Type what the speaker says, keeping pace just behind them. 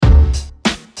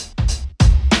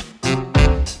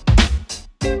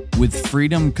With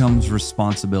freedom comes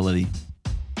responsibility.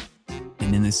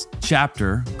 And in this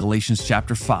chapter, Galatians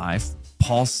chapter 5,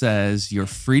 Paul says your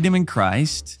freedom in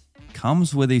Christ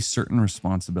comes with a certain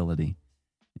responsibility.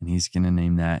 And he's going to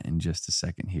name that in just a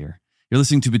second here. You're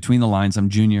listening to Between the Lines. I'm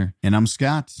Junior. And I'm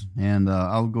Scott. And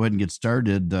I'll go ahead and get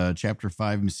started. Chapter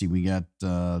 5, let me see, we got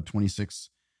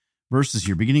 26 verses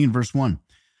here, beginning in verse 1.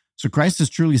 So Christ has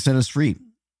truly set us free.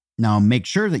 Now make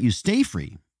sure that you stay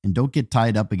free and don't get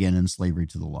tied up again in slavery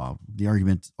to the law. The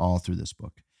argument all through this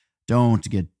book. Don't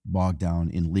get bogged down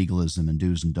in legalism and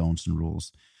do's and don'ts and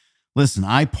rules. Listen,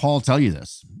 I, Paul, tell you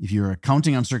this. If you're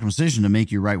counting on circumcision to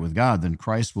make you right with God, then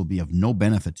Christ will be of no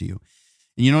benefit to you.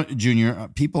 And you know, Junior,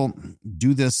 people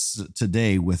do this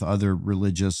today with other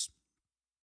religious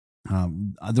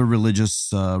rituals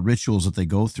that they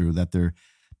go through, that they're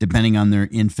depending on their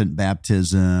infant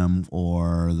baptism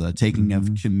or the taking of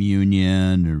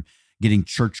communion or getting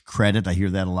church credit. I hear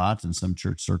that a lot in some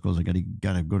church circles. I got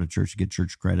to go to church to get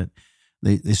church credit.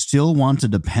 They still want to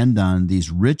depend on these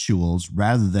rituals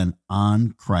rather than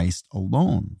on Christ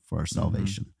alone for our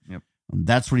salvation. Yep. And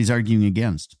that's what he's arguing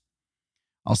against.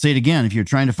 I'll say it again. If you're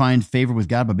trying to find favor with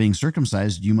God by being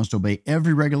circumcised, you must obey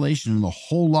every regulation in the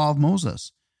whole law of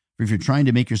Moses. For if you're trying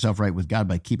to make yourself right with God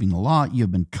by keeping the law, you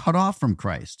have been cut off from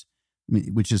Christ,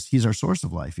 which is, he's our source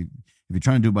of life. If you're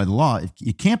trying to do it by the law,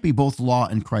 it can't be both law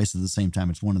and Christ at the same time.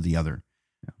 It's one or the other.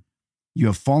 Yeah. You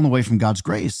have fallen away from God's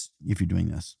grace if you're doing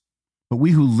this. But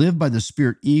we who live by the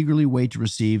Spirit eagerly wait to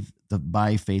receive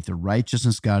by faith the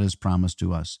righteousness God has promised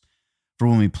to us. For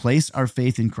when we place our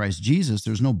faith in Christ Jesus,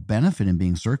 there's no benefit in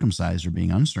being circumcised or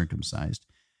being uncircumcised.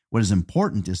 What is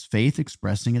important is faith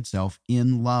expressing itself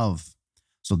in love.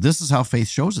 So this is how faith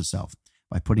shows itself,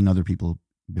 by putting other people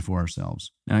before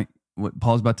ourselves. Now, what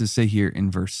Paul's about to say here in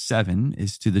verse 7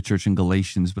 is to the church in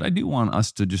Galatians, but I do want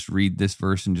us to just read this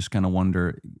verse and just kind of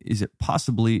wonder, is it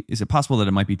possible that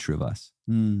it might be true of us?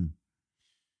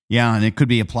 Yeah, and it could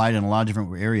be applied in a lot of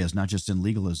different areas, not just in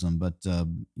legalism, but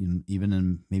even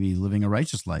in maybe living a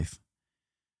righteous life.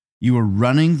 You are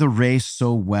running the race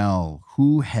so well.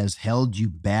 Who has held you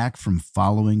back from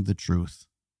following the truth?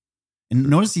 And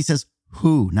notice he says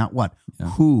who, not what. Yeah.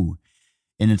 Who.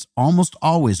 And it's almost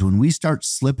always when we start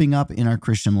slipping up in our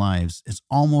Christian lives, it's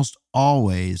almost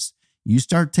always you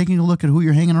start taking a look at who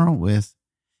you're hanging around with.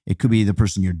 It could be the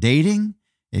person you're dating.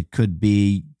 It could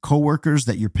be coworkers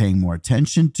that you're paying more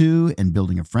attention to and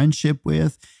building a friendship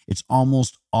with. It's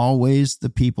almost always the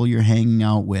people you're hanging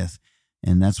out with.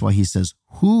 And that's why he says,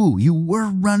 who? You were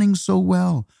running so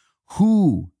well.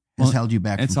 Who has held you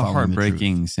back from following the truth? It's a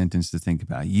heartbreaking sentence to think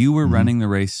about. You were running the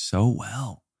race so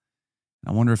well.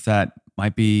 I wonder if that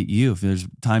might be you. If there's a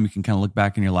time you can kind of look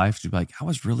back in your life to be like, I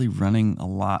was really running a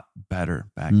lot better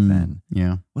back then.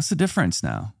 Yeah. What's the difference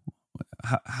now?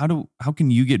 How can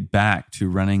you get back to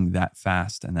running that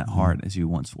fast and that hard as you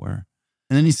once were?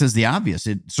 And then he says the obvious.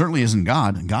 It certainly isn't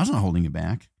God, and God's not holding you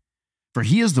back. For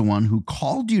he is the one who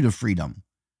called you to freedom.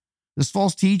 This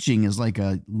false teaching is like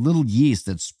a little yeast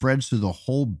that spreads through the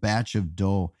whole batch of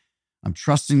dough. I'm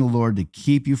trusting the Lord to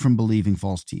keep you from believing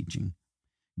false teaching.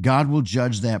 God will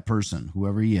judge that person,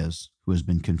 whoever he is, who has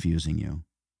been confusing you.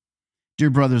 Dear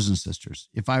brothers and sisters,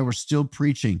 if I were still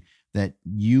preaching that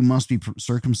you must be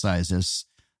circumcised, as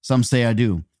some say I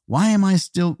do, why am I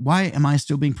still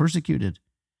being persecuted?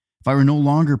 If I were no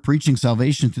longer preaching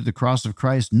salvation through the cross of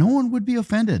Christ, no one would be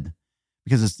offended.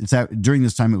 Because during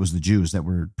this time, it was the Jews that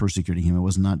were persecuting him. It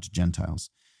was not Gentiles.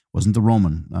 It wasn't the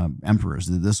Roman emperors.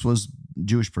 This was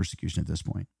Jewish persecution at this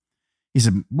point. He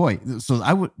said, boy,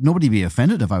 so nobody would be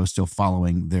offended if I was still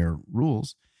following their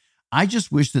rules. I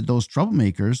just wish that those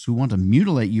troublemakers who want to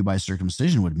mutilate you by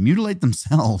circumcision would mutilate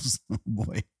themselves.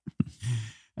 Boy.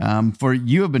 For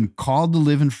you have been called to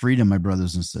live in freedom, my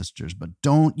brothers and sisters, but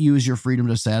don't use your freedom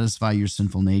to satisfy your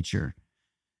sinful nature.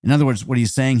 In other words, what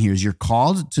he's saying here is you're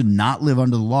called to not live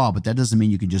under the law, but that doesn't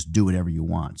mean you can just do whatever you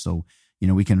want. So,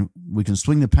 we can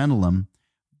swing the pendulum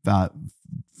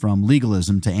from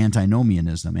legalism to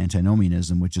antinomianism,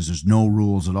 which is there's no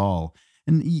rules at all.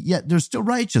 And yet there's still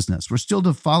righteousness. We're still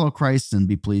to follow Christ and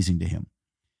be pleasing to him.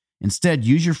 Instead,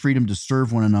 use your freedom to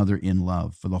serve one another in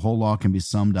love, for the whole law can be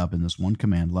summed up in this one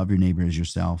command: love your neighbor as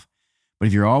yourself. But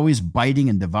if you're always biting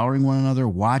and devouring one another,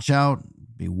 watch out,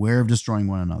 beware of destroying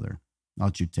one another. I'll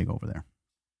let you take over there.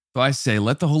 So I say,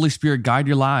 let the Holy Spirit guide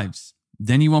your lives.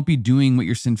 Then you won't be doing what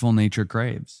your sinful nature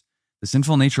craves. The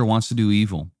sinful nature wants to do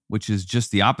evil, which is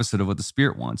just the opposite of what the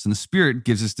Spirit wants. And the Spirit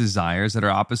gives us desires that are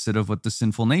opposite of what the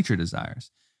sinful nature desires.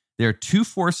 There are two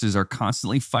forces are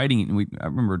constantly fighting. And I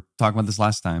remember talking about this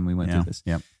last time we went through this.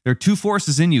 Yep. There are two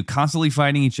forces in you constantly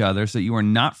fighting each other so that you are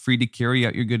not free to carry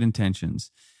out your good intentions.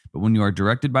 But when you are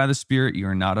directed by the Spirit, you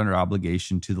are not under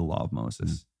obligation to the law of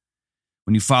Moses.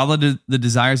 When you follow the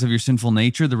desires of your sinful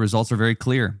nature, the results are very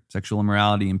clear. Sexual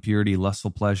immorality, impurity,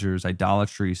 lustful pleasures,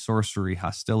 idolatry, sorcery,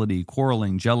 hostility,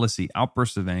 quarreling, jealousy,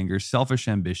 outbursts of anger, selfish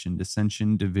ambition,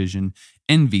 dissension, division,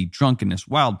 envy, drunkenness,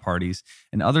 wild parties,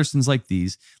 and other sins like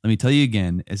these. Let me tell you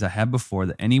again, as I have before,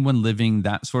 that anyone living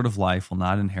that sort of life will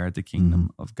not inherit the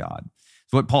kingdom of God.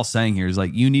 So what Paul's saying here is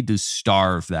like, you need to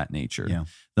starve that nature. Yeah.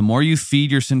 The more you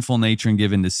feed your sinful nature and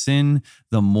give into sin,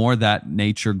 the more that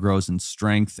nature grows in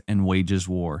strength and wages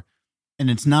war. And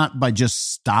it's not by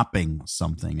just stopping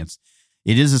something.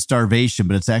 It is a starvation,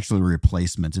 but it's actually a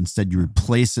replacement. Instead, you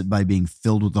replace it by being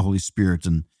filled with the Holy Spirit,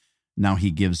 and now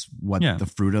he gives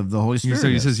the fruit of the Holy Spirit. So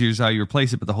he says, here's how you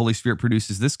replace it, but the Holy Spirit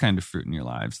produces this kind of fruit in your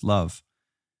lives: love,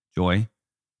 joy,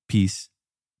 peace,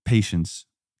 patience,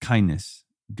 kindness,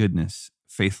 goodness,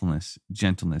 faithfulness,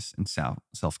 gentleness, and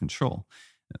self-control.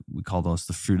 We call those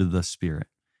the fruit of the Spirit.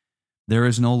 There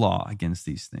is no law against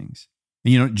these things.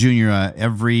 You know, Junior,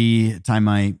 every time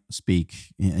I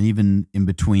speak, and even in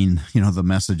between, the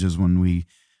messages when we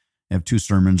have 2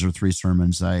 sermons or 3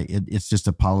 sermons, it's just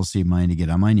a policy of mine to get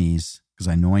on my knees because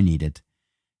I know I need it.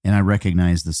 And I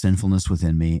recognize the sinfulness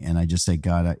within me. And I just say,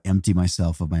 God, I empty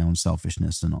myself of my own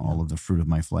selfishness and all of the fruit of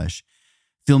my flesh.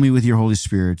 Fill me with your Holy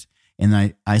Spirit.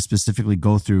 And I specifically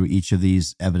go through each of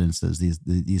these evidences,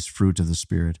 these fruit of the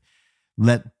Spirit.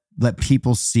 Let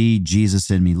people see Jesus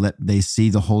in me. Let they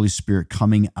see the Holy Spirit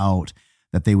coming out,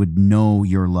 that they would know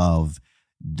your love,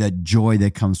 that joy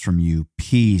that comes from you,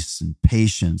 peace and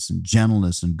patience and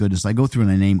gentleness and goodness. I go through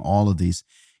and I name all of these.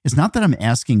 It's not that I'm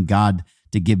asking God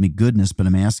to give me goodness, but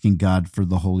I'm asking God for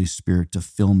the Holy Spirit to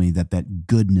fill me, that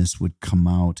goodness would come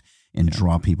out and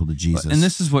draw people to Jesus. And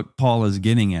this is what Paul is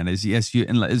getting at is, yes,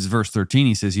 in verse 13,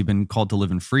 he says, you've been called to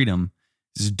live in freedom.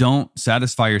 He says, don't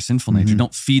satisfy your sinful nature.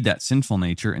 Don't feed that sinful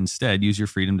nature. Instead, use your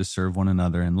freedom to serve one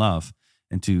another in love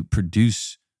and to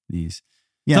produce these.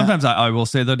 Yeah. Sometimes I will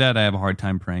say, though, Dad, I have a hard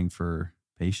time praying for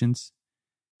patience.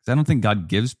 Because I don't think God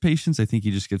gives patience. I think he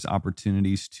just gives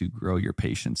opportunities to grow your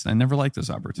patience. And I never like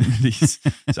those opportunities.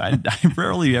 So I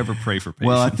rarely ever pray for patience.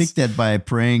 Well, I think that by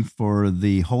praying for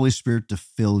the Holy Spirit to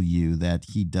fill you, that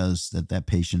he does, that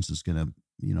patience is going to,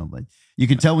 like you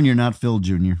can tell when you're not filled,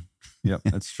 Junior. Yep,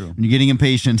 that's true. When you're getting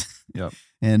impatient. Yep.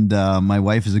 And my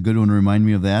wife is a good one to remind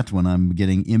me of that when I'm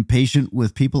getting impatient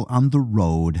with people on the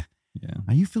road. Yeah.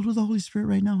 Are you filled with the Holy Spirit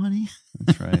right now, honey?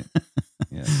 That's right.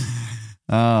 Yeah.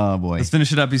 Oh, boy. Let's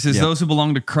finish it up. He says, those who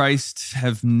belong to Christ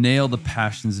have nailed the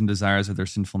passions and desires of their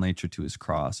sinful nature to his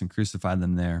cross and crucified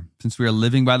them there. Since we are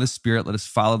living by the Spirit, let us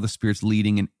follow the Spirit's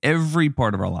leading in every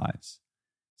part of our lives.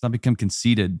 Let's not become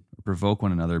conceited or provoke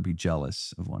one another or be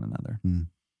jealous of one another.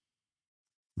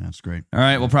 That's great. All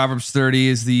right. Well, Proverbs 30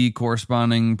 is the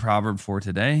corresponding proverb for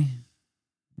today.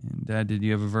 And Dad, did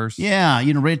you have a verse? Yeah,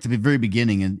 right at the very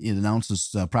beginning, and it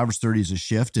announces Proverbs 30 is a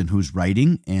shift in who's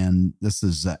writing, and this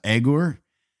is Agur.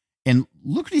 And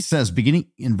look what he says, beginning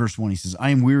in verse 1. He says,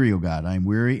 I am weary, O God. I am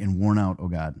weary and worn out, O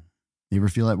God. You ever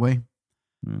feel that way?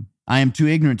 I am too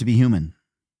ignorant to be human,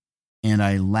 and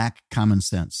I lack common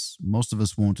sense. Most of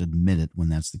us won't admit it when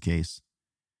that's the case.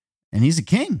 And he's a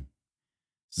king.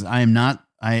 He says, I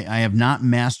have not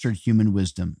mastered human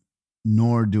wisdom,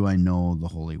 nor do I know the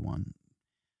Holy One.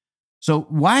 So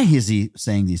why is he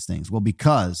saying these things? Well,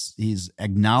 because he's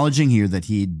acknowledging here that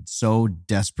he so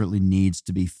desperately needs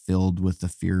to be filled with the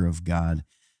fear of God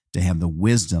to have the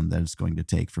wisdom that it's going to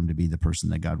take for him to be the person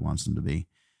that God wants him to be.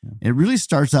 Yeah. It really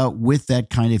starts out with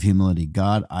that kind of humility.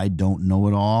 God, I don't know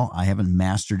it all. I haven't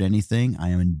mastered anything. I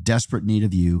am in desperate need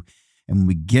of you. And when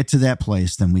we get to that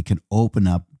place, then we can open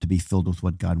up to be filled with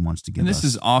what God wants to give us. And this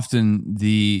is often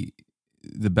the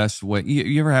best way.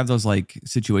 You ever have those like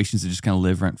situations that just kind of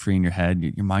live rent free in your head?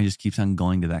 Your mind just keeps on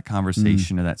going to that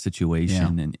conversation or that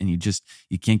situation, and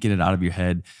you can't get it out of your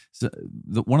head. So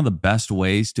one of the best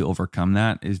ways to overcome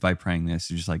that is by praying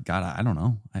this. You're just like, God, I don't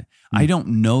know. I don't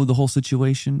know the whole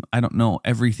situation. I don't know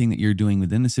everything that you're doing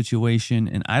within the situation,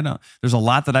 and there's a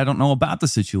lot that I don't know about the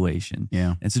situation.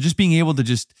 Yeah. And so just being able to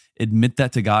just admit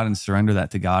that to God and surrender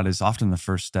that to God is often the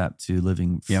first step to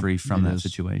living free from that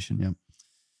situation. Yep.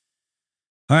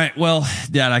 All right. Well,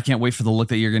 Dad, I can't wait for the look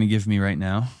that you're going to give me right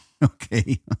now.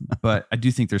 Okay. But I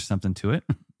do think there's something to it.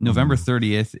 November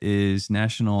 30th is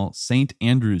National St.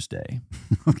 Andrew's Day.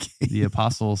 Okay. The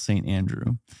Apostle St.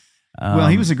 Andrew. Well,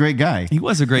 he was a great guy. He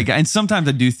was a great guy. And sometimes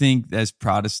I do think as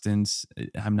Protestants,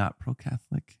 I'm not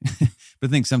pro-Catholic, but I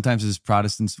think sometimes as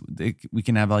Protestants, we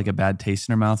can have like a bad taste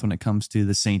in our mouth when it comes to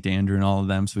the St. Andrew and all of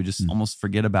them. So we just almost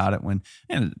forget about it when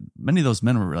many of those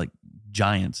men were like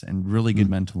giants and really good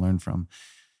men to learn from.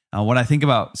 What I think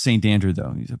about St. Andrew,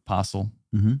 though, he's an apostle.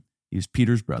 Mm-hmm. He was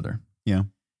Peter's brother. Yeah.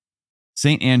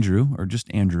 St. Andrew, or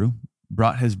just Andrew,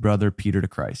 brought his brother Peter to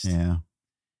Christ. Yeah.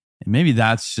 And maybe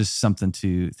that's just something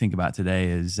to think about today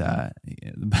is the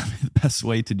best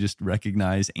way to just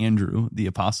recognize Andrew, the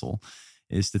apostle,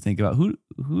 is to think about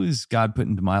who is God put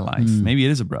into my life? Maybe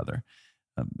it is a brother,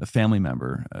 a family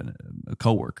member, a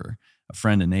coworker, a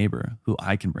friend, a neighbor who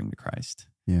I can bring to Christ.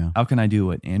 Yeah. How can I do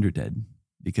what Andrew did?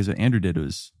 Because what Andrew did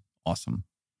was awesome.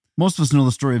 Most of us know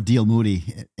the story of D.L.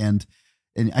 Moody, and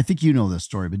I think you know this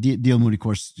story, but D.L. Moody, of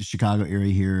course, the Chicago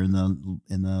area here in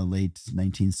the late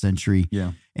 19th century,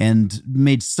 and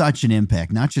made such an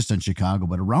impact, not just in Chicago,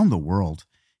 but around the world.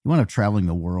 He wound up traveling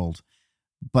the world,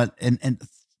 but and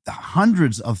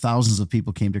hundreds of thousands of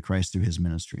people came to Christ through his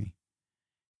ministry.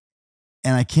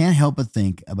 And I can't help but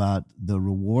think about the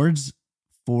rewards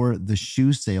for the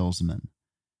shoe salesman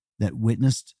that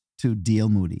witnessed to D.L.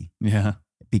 Moody. Yeah.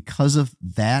 Because of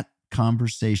that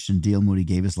conversation, D.L. Moody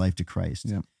gave his life to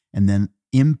Christ and then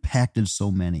impacted so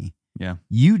many. Yeah.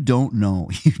 You don't know.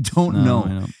 You don't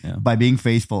know by being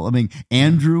faithful. I mean,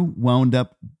 Andrew wound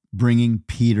up bringing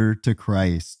Peter to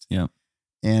Christ. Yeah.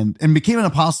 And became an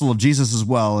apostle of Jesus as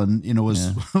well. And,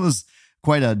 was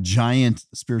quite a giant,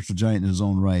 spiritual giant in his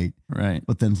own right. Right.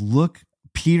 But then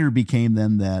Peter became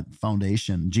then that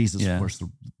foundation. Jesus, of course,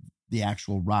 the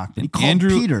actual rock. He called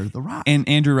Peter the rock. And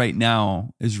Andrew right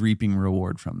now is reaping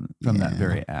reward from that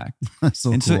very act. That's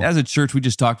so cool. So as a church, we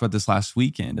just talked about this last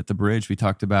weekend at the bridge. We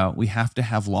talked about we have to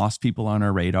have lost people on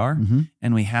our radar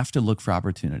and we have to look for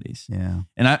opportunities. Yeah.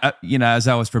 And I as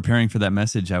I was preparing for that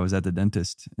message, I was at the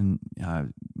dentist and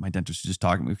my dentist was just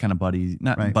talking. We were kind of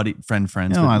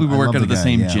friends, but we were working at the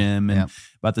same gym and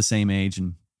about the same age.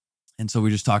 And so we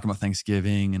were just talking about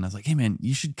Thanksgiving and I was like, hey man,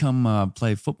 you should come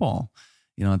play football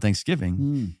on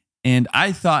Thanksgiving. And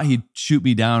I thought he'd shoot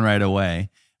me down right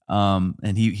away.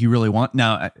 And he really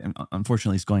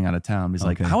unfortunately he's going out of town. He's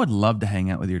like, I would love to hang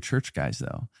out with your church guys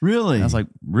though. Really? And I was like,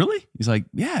 really? He's like,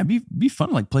 yeah, it'd be fun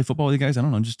to like play football with you guys. I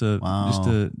don't know, just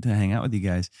to hang out with you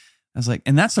guys. I was like,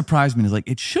 and that surprised me. He's like,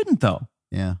 it shouldn't though.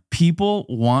 Yeah. People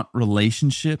want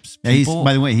relationships. By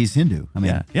the way, he's Hindu. I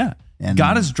mean, yeah. And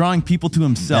God is drawing people to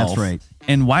himself. That's right.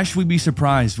 And why should we be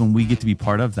surprised when we get to be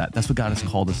part of that? That's what God has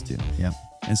called us to. Yeah.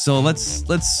 And so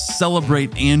let's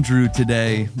celebrate Andrew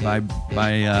today by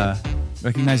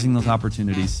recognizing those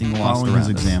opportunities, seeing the lost around us.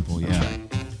 Following his example,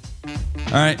 Right.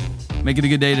 All right. Make it a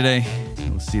good day today.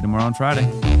 We'll see you tomorrow on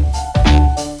Friday.